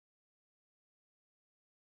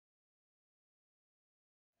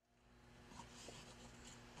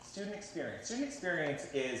Student experience. Student experience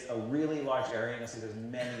is a really large area, and you'll see there's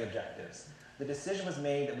many objectives. The decision was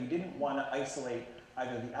made that we didn't want to isolate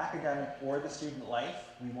either the academic or the student life.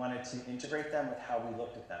 We wanted to integrate them with how we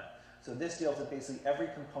looked at them. So this deals with basically every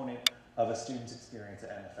component of a student's experience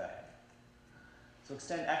at NFA. So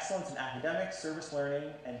extend excellence in academic, service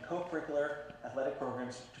learning, and co-curricular athletic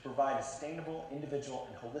programs to provide a sustainable, individual,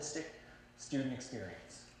 and holistic student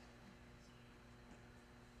experience.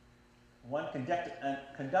 1,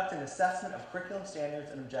 conduct an assessment of curriculum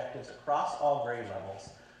standards and objectives across all grade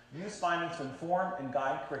levels. Use findings to inform and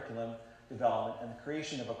guide curriculum development and the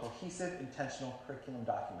creation of a cohesive, intentional curriculum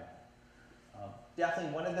document.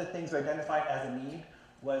 Definitely one of the things we identified as a need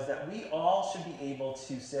was that we all should be able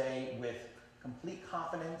to say with complete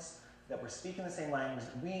confidence that we're speaking the same language,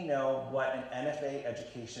 that we know what an NFA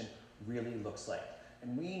education really looks like.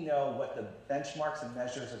 And we know what the benchmarks and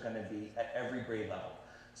measures are going to be at every grade level.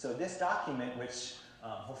 So this document, which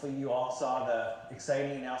hopefully you all saw the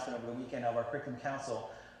exciting announcement over the weekend of our curriculum council,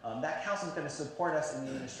 that council is going to support us in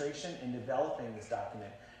the administration in developing this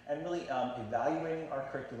document and really evaluating our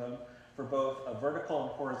curriculum for both a vertical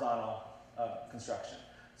and horizontal construction.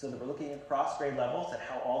 So that we're looking across grade levels at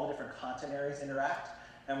how all the different content areas interact,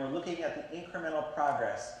 and we're looking at the incremental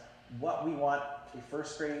progress, what we want a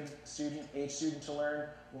first grade age student to learn,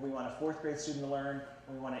 what we want a fourth grade student to learn,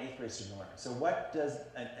 what we want an eighth grade student to learn. So what does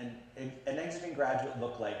an exiting graduate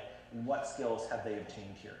look like, and what skills have they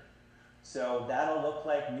obtained here? So that'll look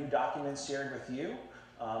like new documents shared with you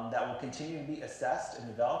that will continue to be assessed and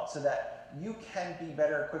developed so that you can be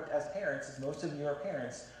better equipped as parents, as most of you are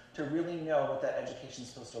parents, to really know what that education is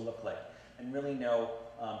supposed to look like and really know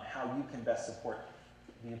how you can best support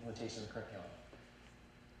the implementation of the curriculum.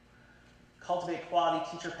 Cultivate quality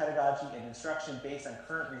teacher pedagogy and instruction based on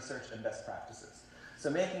current research and best practices. So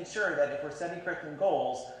making sure that if we're setting curriculum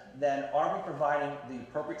goals, then are we providing the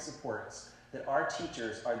appropriate supports, that our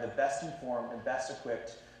teachers are the best informed and best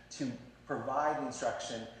equipped to provide the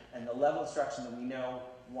instruction and the level of instruction that we know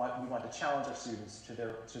we want to challenge our students to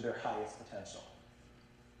their highest potential.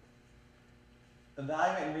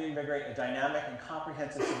 Evaluate and reinvigorate a dynamic and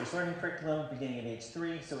comprehensive service learning curriculum beginning at age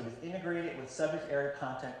 3 so it is integrated with subject area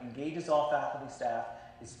content, engages all faculty staff,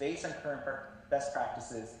 is based on current best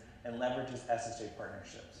practices, and leverages SSJ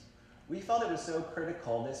partnerships. We felt it was so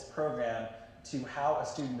critical, this program, to how a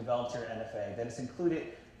student develops here at NFA, that it's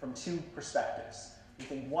included from 2 perspectives. We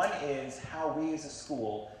think one is how we as a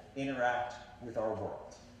school interact with our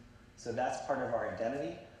world. So that's part of our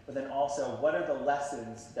identity. But then also, what are the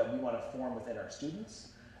lessons that we want to form within our students?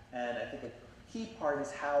 And I think a key part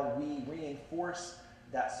is how we reinforce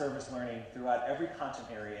that service learning throughout every content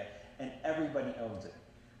area, and everybody owns it.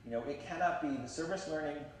 You know, it cannot be, the service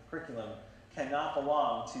learning curriculum cannot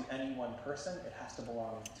belong to any one person. It has to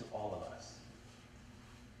belong to all of us.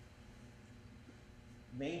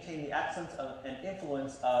 Maintain the excellence and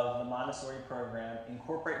influence of the Montessori program.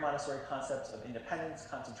 Incorporate Montessori concepts of independence,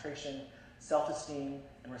 concentration, self-esteem,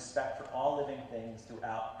 and respect for all living things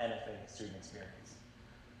throughout NFA student experience.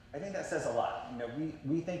 I think that says a lot. You know,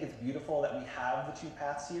 we think it's beautiful that we have the 2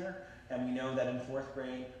 paths here, and we know that in 4th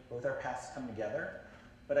grade, both our paths come together.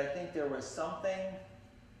 But I think there was something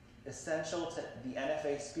essential to the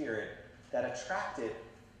NFA spirit that attracted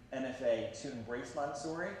NFA to embrace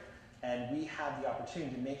Montessori, and we have the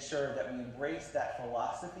opportunity to make sure that we embrace that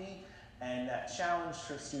philosophy and that challenge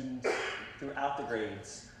for students throughout the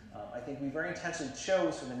grades. I think we very intentionally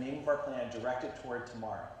chose for the name of our plan, Directed Toward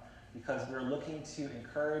Tomorrow, because we're looking to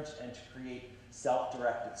encourage and to create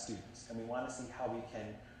self-directed students, and we want to see how we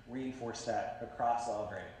can reinforce that across all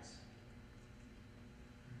grades.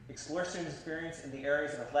 Explore student experience in the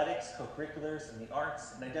areas of athletics, co-curriculars, and the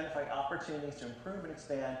arts, and identify opportunities to improve and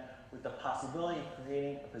expand with the possibility of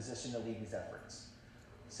creating a position to lead these efforts.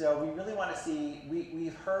 So we really want to see,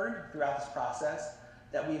 we've heard throughout this process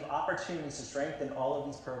that we have opportunities to strengthen all of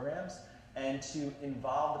these programs and to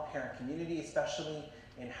involve the parent community, especially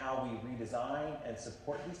in how we redesign and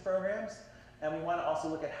support these programs. And we want to also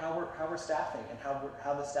look at how we're staffing and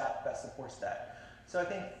how the staff best supports that. So I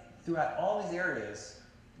think throughout all these areas,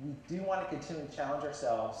 we do want to continue to challenge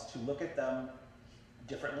ourselves to look at them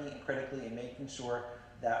differently and critically and making sure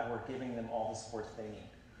that we're giving them all the supports they need.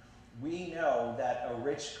 We know that a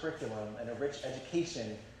rich curriculum and a rich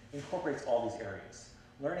education incorporates all these areas.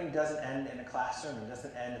 Learning doesn't end in a classroom, it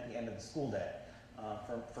doesn't end at the end of the school day.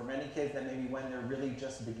 For many kids, that may be when they're really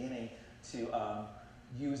just beginning to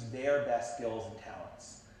use their best skills and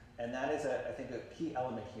talents. And that is, I think, a key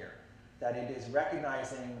element here, that it is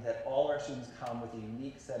recognizing that all our students come with a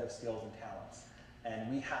unique set of skills and talents.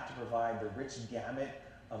 And we have to provide the rich gamut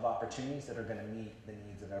of opportunities that are going to meet the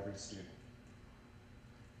needs of every student.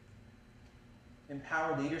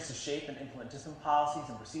 Empower leaders to shape and implement discipline policies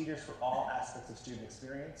and procedures for all aspects of student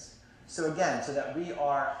experience. So again, so that we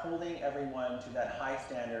are holding everyone to that high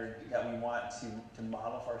standard that we want to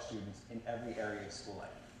model for our students in every area of school life.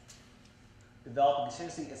 Develop and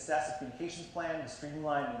continuously assess a communications plan to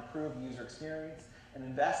streamline and improve user experience, and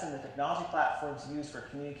invest in the technology platforms used for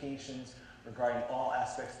communications regarding all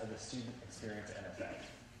aspects of the student experience at NFA.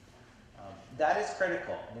 That is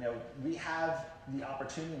critical. You know, we have the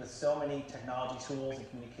opportunity with so many technology tools and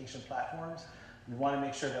communication platforms. We want to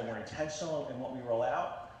make sure that we're intentional in what we roll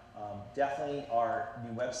out. Definitely our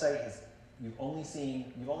new website is, you've only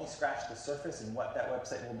scratched the surface in what that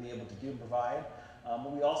website will be able to do and provide.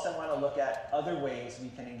 But we also want to look at other ways we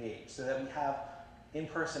can engage so that we have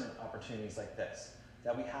in-person opportunities like this,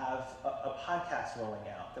 that we have a podcast rolling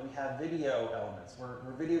out, that we have video elements. We're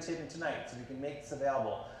videotaping tonight so we can make this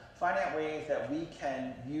available. Find out ways that we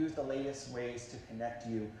can use the latest ways to connect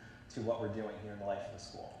you to what we're doing here in the life of the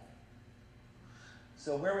school.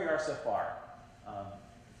 So where we are so far.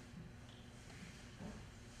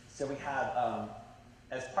 So we have,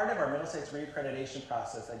 as part of our Middlesex reaccreditation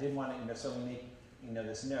process, I did want to certainly make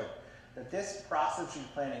this note, that this process of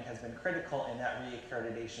strategic planning has been critical in that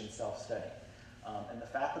reaccreditation self-study. And the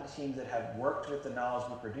faculty teams that have worked with the knowledge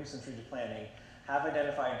we produce in strategic planning have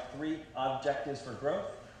identified 3 objectives for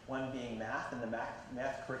growth, one being math and the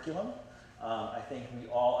math curriculum. I think we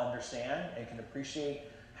all understand and can appreciate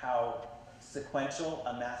how sequential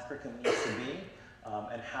a math curriculum needs to be,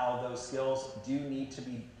 and how those skills do need to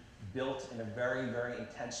be built in a very, very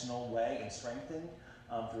intentional way and strengthened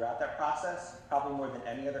throughout that process, probably more than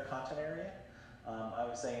any other content area. I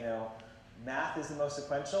would say, math is the most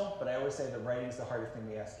sequential, but I always say that writing is the hardest thing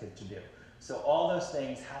we ask kids to do. So all those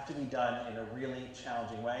things have to be done in a really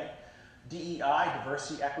challenging way. DEI,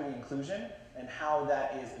 diversity, equity, inclusion, and how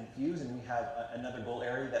that is infused, and we have another goal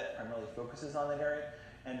area that primarily focuses on that area,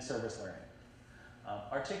 and service learning.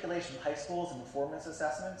 Articulation of high schools and performance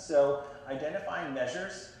assessment, so identifying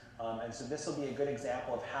measures, and so this will be a good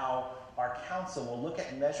example of how our council will look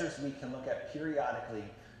at measures we can look at periodically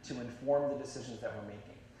to inform the decisions that we're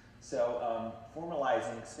making. So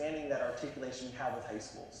formalizing, expanding that articulation we have with high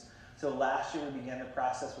schools. So last year we began the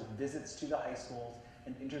process with visits to the high schools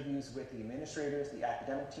and interviews with the administrators, the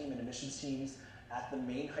academic team, and admissions teams at the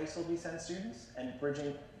main high school we send students, and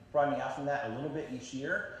broadening out from that a little bit each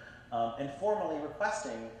year, and formally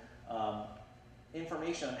requesting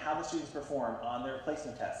information on how the students perform on their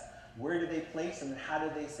placement tests. Where do they place and how do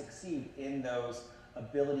they succeed in those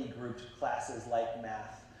ability grouped classes like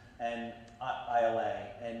math and ILA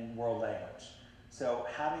and world language. So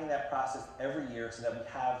having that process every year so that we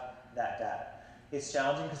have that data. It's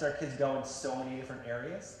challenging because our kids go in so many different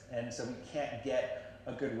areas, and so we can't get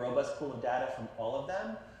a good robust pool of data from all of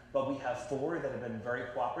them, but we have 4 that have been very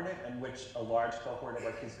cooperative, and which a large cohort of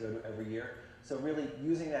our kids go to every year. So really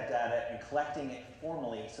using that data and collecting it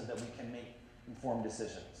formally so that we can make informed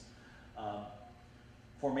decisions.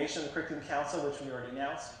 Formation of the Curriculum Council, which we already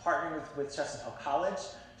announced, partnering with Chesterfield College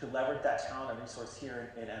to leverage that talent and resource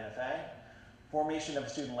here in NFA. Formation of a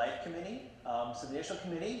Student Life Committee. So the initial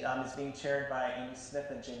committee is being chaired by Amy Smith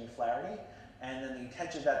and Jamie Flaherty, and then the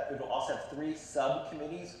intention is that it will also have 3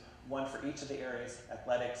 subcommittees, one for each of the areas: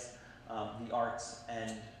 athletics, the arts,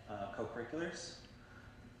 and co-curriculars.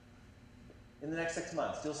 In the next 6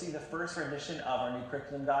 months, you'll see the first rendition of our new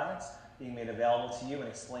curriculum guidance being made available to you and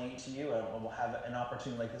explained to you, and we'll have an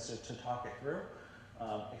opportunity like this to talk it through.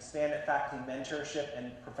 Expanded faculty mentorship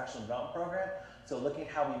and professional development program. So looking at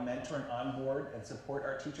how we mentor and onboard and support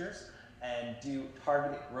our teachers and do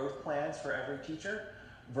targeted growth plans for every teacher.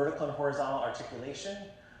 Vertical and horizontal articulation.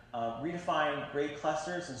 Redefine grade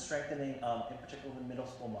clusters and strengthening, in particular, the middle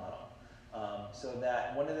school model. So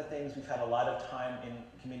that one of the things we've had a lot of time in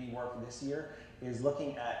community work this year is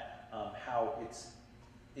looking at how it's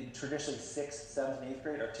traditionally 6th, 7th, and 8th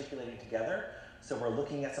grade articulating together. So we're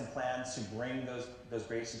looking at some plans to bring those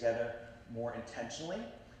grades together more intentionally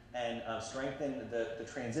and strengthen the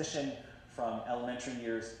transition from elementary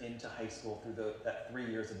years into high school through that 3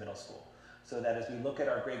 years of middle school. So that as we look at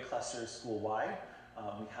our grade clusters school-wide,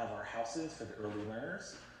 we have our houses for the early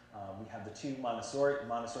learners. We have the 2 Montessori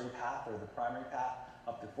path, or the primary path,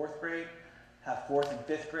 up to 4th grade. Have 4th and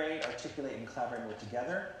 5th grade articulate and collaborate more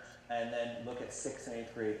together, and then look at 6th and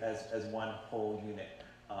 8th grade as one whole unit,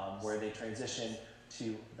 where they transition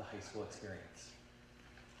to the high school experience.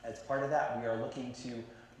 As part of that, we are looking to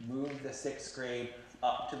move the 6th grade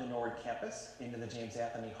up to the Norwood campus into the James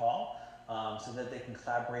Anthony Hall, so that they can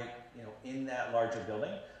collaborate, in that larger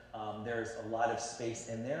building. There's a lot of space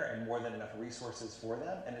in there and more than enough resources for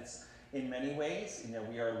them, and it's in many ways,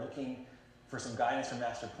 we are looking for some guidance from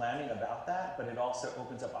master planning about that, but it also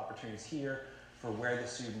opens up opportunities here for where the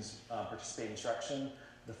students participate in instruction.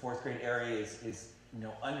 The fourth grade area is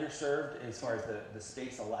underserved as far as the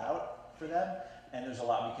space allowed for them, and there's a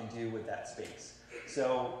lot we can do with that space.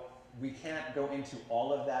 So we can't go into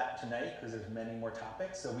all of that tonight because there's many more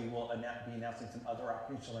topics, so we will be announcing some other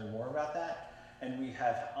opportunities to learn more about that. And we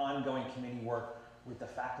have ongoing committee work with the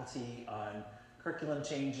faculty on curriculum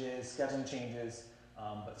changes, scheduling changes,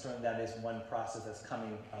 but certainly that is one process that's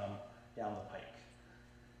coming down the pike.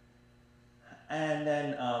 And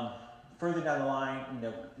then further down the line,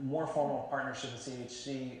 more formal partnership with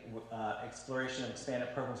CHC, exploration of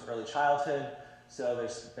expanded programs for early childhood. So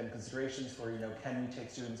there's been considerations for, can we take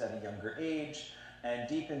students at a younger age and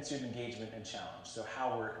deepen student engagement and challenge. So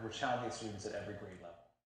how we're challenging students at every grade level.